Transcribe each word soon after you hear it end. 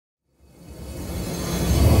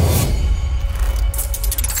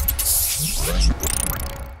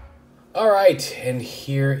Alright, and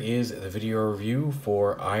here is the video review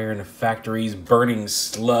for Iron Factory's Burning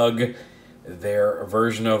Slug, their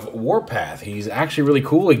version of Warpath. He's actually really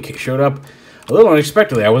cool. He showed up a little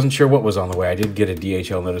unexpectedly. I wasn't sure what was on the way. I did get a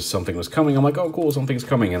DHL notice something was coming. I'm like, oh cool, something's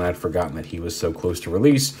coming, and I'd forgotten that he was so close to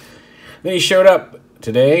release. Then he showed up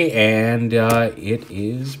today, and it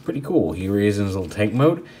is pretty cool. Here he is in his little tank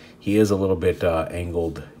mode. He is a little bit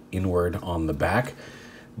angled inward on the back,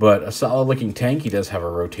 but a solid looking tank. He does have a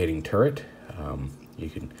rotating turret. You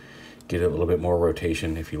can get a little bit more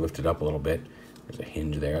rotation if you lift it up a little bit. There's a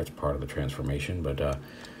hinge there. It's part of the transformation, but a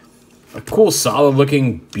cool, solid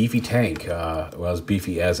looking, beefy tank. Well, as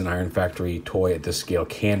beefy as an Iron Factory toy at this scale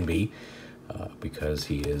can be, because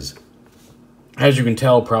he is, as you can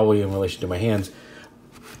tell probably in relation to my hands,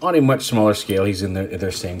 on a much smaller scale. He's in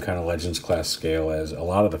their same kind of Legends class scale as a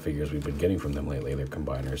lot of the figures we've been getting from them lately, their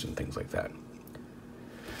combiners and things like that.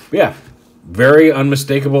 But yeah, very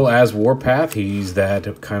unmistakable as Warpath. He's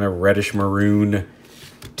that kind of reddish maroon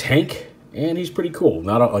tank, and he's pretty cool.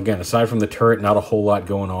 Again, aside from the turret, not a whole lot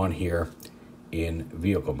going on here in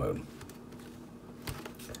vehicle mode.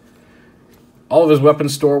 All of his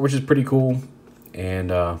weapons store, which is pretty cool, and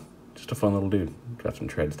just a fun little dude. Got some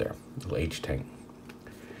treads there, little H tank.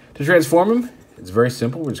 To transform him, it's very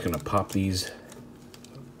simple. We're just going to pop these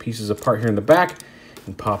pieces apart here in the back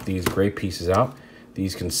and pop these gray pieces out.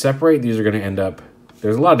 These can separate. These are going to end up,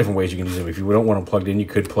 there's a lot of different ways you can use them. If you don't want them plugged in, you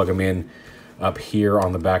could plug them in up here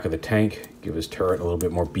on the back of the tank, give his turret a little bit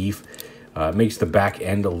more beef. It makes the back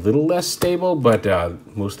end a little less stable, but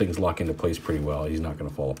most things lock into place pretty well. He's not going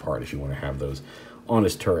to fall apart if you want to have those on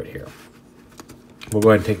his turret here. We'll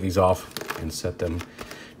go ahead and take these off and set them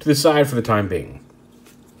to the side for the time being.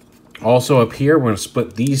 Also up here, we're going to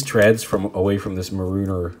split these treads away from this maroon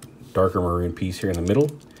or darker maroon piece here in the middle.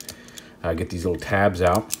 Get these little tabs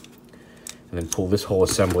out, and then pull this whole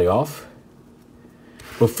assembly off.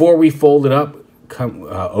 Before we fold it up,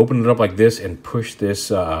 open it up like this and push this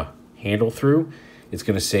handle through. It's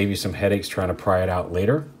going to save you some headaches trying to pry it out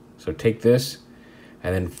later. So take this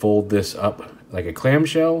and then fold this up like a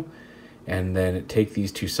clamshell, and then take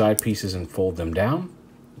these two side pieces and fold them down.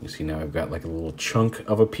 You see now I've got like a little chunk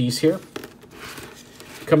of a piece here.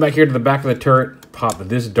 Come back here to the back of the turret, pop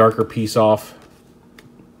this darker piece off.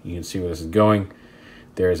 You can see where this is going.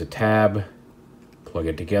 There's a tab, plug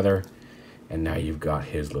it together, and now you've got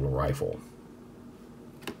his little rifle.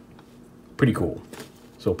 Pretty cool.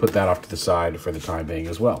 So we'll put that off to the side for the time being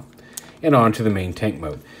as well. And on to the main tank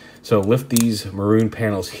mode. So lift these maroon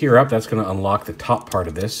panels here up. That's going to unlock the top part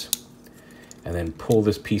of this. And then pull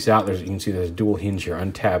this piece out. You can see there's a dual hinge here.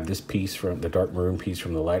 Untab this piece from the dark maroon piece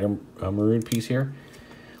from the lighter maroon piece here.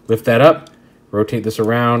 Lift that up, rotate this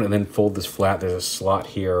around, and then fold this flat. There's a slot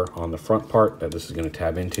here on the front part that this is going to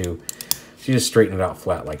tab into. So you just straighten it out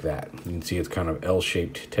flat like that. You can see it's kind of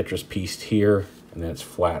L-shaped Tetris pieced here, and then it's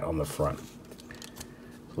flat on the front.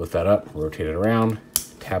 So lift that up, rotate it around,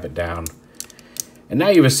 tab it down. And now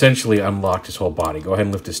you've essentially unlocked his whole body. Go ahead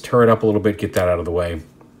and lift his turret up a little bit, get that out of the way.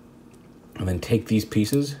 And then take these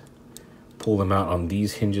pieces, pull them out on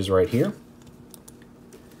these hinges right here.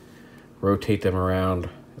 Rotate them around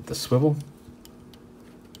at the swivel.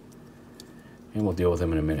 And we'll deal with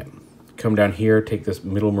them in a minute. Come down here, take this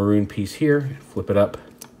middle maroon piece here, flip it up,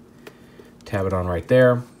 tab it on right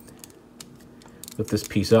there. Lift this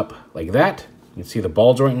piece up like that. You can see the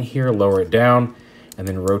ball joint in here, lower it down, and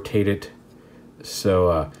then rotate it.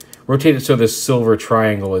 So this silver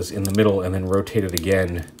triangle is in the middle, and then rotate it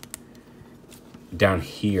again down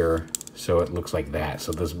here so it looks like that.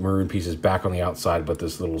 So this maroon piece is back on the outside, but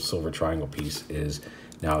this little silver triangle piece is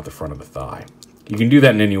now at the front of the thigh. You can do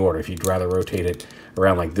that in any order. If you'd rather rotate it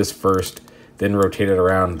around like this first, then rotate it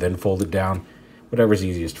around, then fold it down, whatever's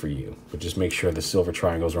easiest for you. But just make sure the silver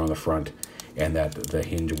triangles are on the front and that the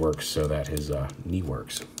hinge works so that his knee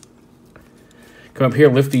works. Come up here,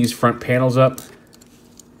 lift these front panels up,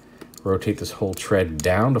 rotate this whole tread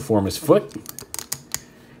down to form his foot.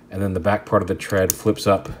 And then the back part of the tread flips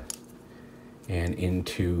up and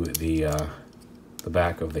into the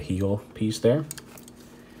back of the heel piece there.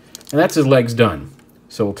 And that's his legs done.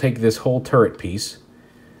 So we'll take this whole turret piece,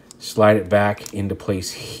 slide it back into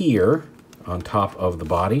place here on top of the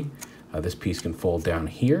body. This piece can fold down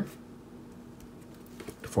here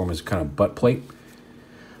to form his kind of butt plate.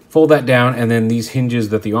 Fold that down, and then these hinges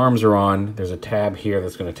that the arms are on, there's a tab here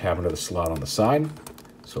that's going to tab into the slot on the side.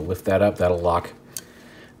 So lift that up, that'll lock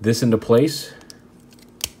this into place.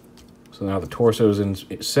 So now the torso's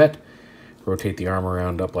set. Rotate the arm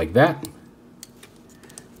around up like that.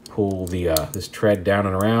 Pull this tread down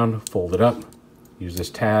and around, fold it up. Use this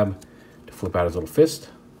tab to flip out his little fist.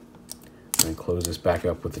 And close this back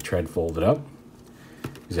up with the tread folded up.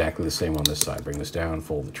 Exactly the same on this side. Bring this down,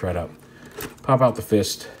 fold the tread up, pop out the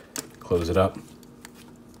fist, close it up.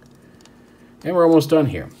 And we're almost done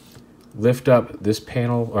here. Lift up this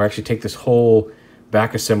panel, or actually take this whole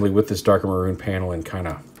back assembly with this darker maroon panel and kind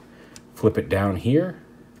of flip it down here.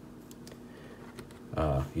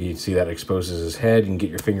 You can see that exposes his head. You can get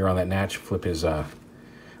your finger on that notch, flip his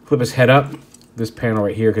head up. This panel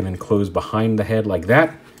right here can then close behind the head like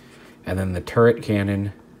that. And then the turret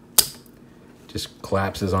cannon just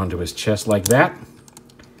collapses onto his chest like that.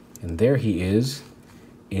 And there he is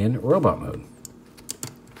in robot mode.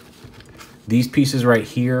 These pieces right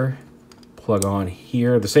here plug on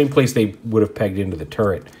here, the same place they would have pegged into the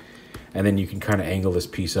turret. And then you can kind of angle this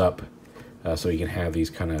piece up so you can have these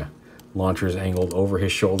kind of launchers angled over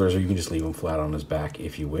his shoulders, or you can just leave him flat on his back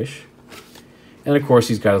if you wish. And of course,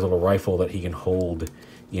 he's got his little rifle that he can hold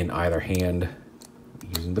in either hand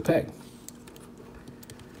using the peg.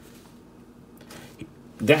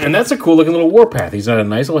 And that's a cool looking little warpath. He's got a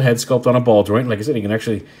nice little head sculpt on a ball joint. Like I said, he can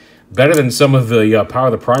actually, better than some of the Power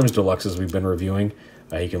of the Primes Deluxes we've been reviewing.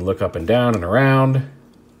 He can look up and down and around.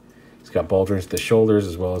 He's got ball joints at the shoulders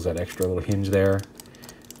as well as that extra little hinge there.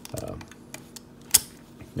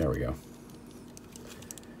 There we go.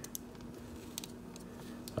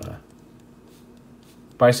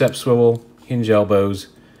 Bicep swivel, hinge elbows,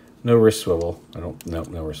 no wrist swivel.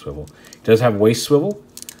 No wrist swivel. He does have waist swivel,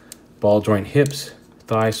 ball joint hips,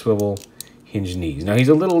 thigh swivel, hinge knees. Now he's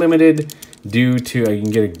a little limited due to, you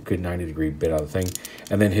can get a good 90-degree bit out of the thing.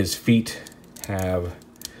 And then his feet have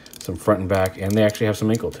some front and back, and they actually have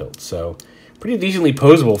some ankle tilts. So pretty decently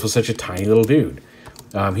posable for such a tiny little dude.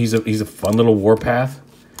 He's a fun little warpath.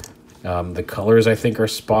 The colors, I think, are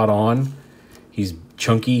spot on. He's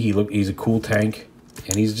chunky. He's a cool tank.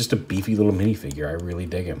 And he's just a beefy little minifigure. I really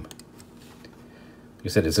dig him. Like I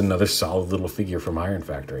said, it's another solid little figure from Iron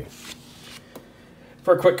Factory.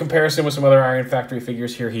 For a quick comparison with some other Iron Factory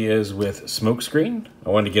figures, here he is with Smokescreen. I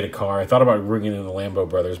wanted to get a car. I thought about bringing in the Lambo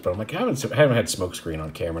brothers, but I'm like, I haven't had Smokescreen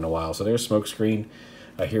on camera in a while. So there's Smokescreen.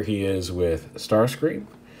 Here he is with Starscream.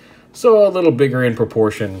 So a little bigger in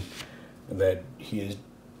proportion that he is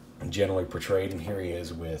generally portrayed. And here he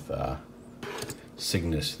is with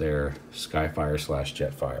Cygnus, their Skyfire /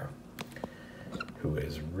 Jetfire, who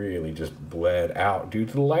is really just bled out due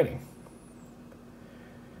to the lighting.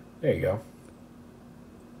 There you go.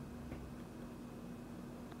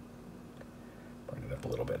 Bring it up a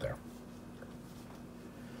little bit there.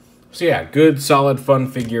 So yeah, good, solid, fun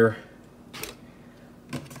figure.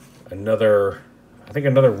 I think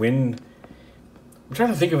another win. I'm trying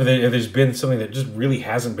to think if there's been something that just really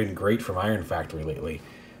hasn't been great from Iron Factory lately.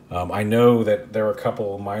 I know that there were a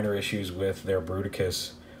couple minor issues with their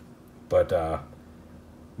Bruticus, but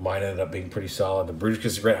mine ended up being pretty solid. The Bruticus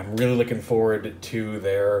is great. I'm really looking forward to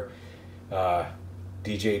their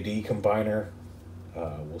DJD combiner.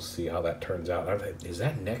 We'll see how that turns out. Is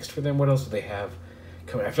that next for them? What else do they have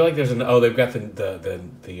coming? I feel like there's they've got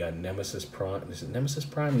the Nemesis Prime. Is it Nemesis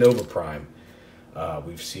Prime? Nova Prime.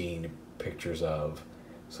 We've seen pictures of.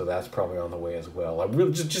 So that's probably on the way as well. I'm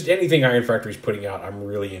really just anything Iron Factory's putting out, I'm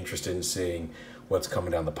really interested in seeing what's coming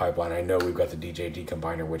down the pipeline. I know we've got the DJD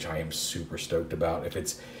combiner, which I am super stoked about if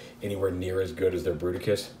it's anywhere near as good as their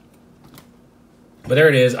Bruticus. But there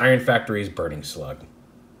it is, Iron Factory's Burning Slug.